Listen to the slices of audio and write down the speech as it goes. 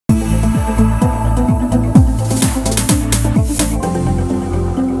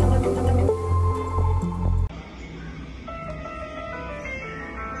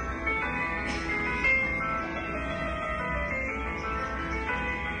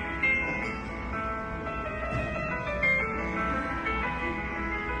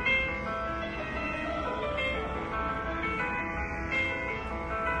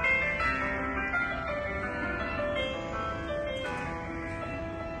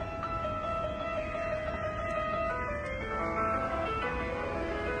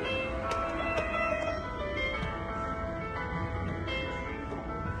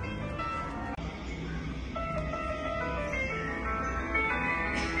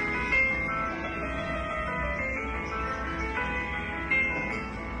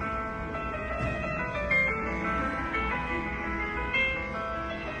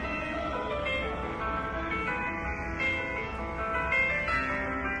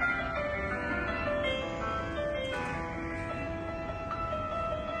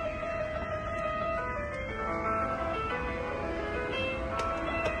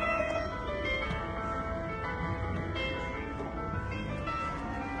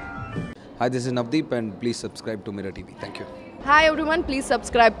Hi, this is Navdeep and please subscribe to Mirror TV. Thank you. Hi everyone, please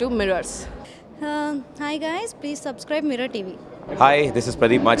subscribe to Mirrors. Hi guys, please subscribe Mirror TV. Hi, this is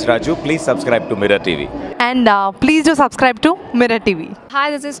Pradeep Machraju. Please subscribe to Mirror TV. And please do subscribe to Mirror TV.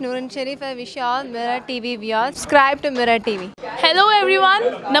 Hi, this is Noorun Sharif. I wish you all Mirror TV viewers subscribe to Mirror TV. Hello everyone,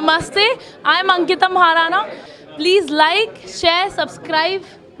 Namaste. I am Ankita Maharana. Please like, share, subscribe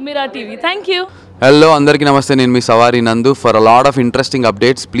Mirror TV. Thank you. Hello, andarki namaste. Nenu mi Savari Nandu. For a lot of interesting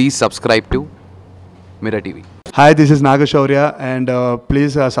updates, please subscribe to Mirror TV. Hi, this is Nagashaurya and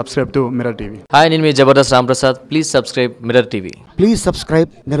please subscribe to Mirror TV. Hi, name is Jabardast Ramprasad. Please subscribe Mirror TV. Please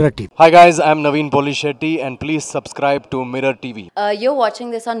subscribe Mirror TV. Hi guys, I am Naveen Polishetty and please subscribe to Mirror TV. You're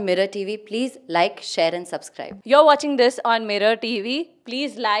watching this on Mirror TV. Please like, share and subscribe. You're watching this on Mirror TV.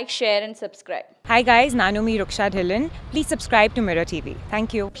 Please like, share and subscribe. Hi guys, Nanumi Ruksha Dhillon. Please subscribe to Mirror TV.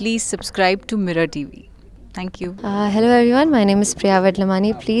 Thank you. Please subscribe to Mirror TV. Thank you. Hello everyone, my name is Priya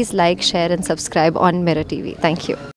Vedlamani. Please like, share and subscribe on Mirror TV. Thank you.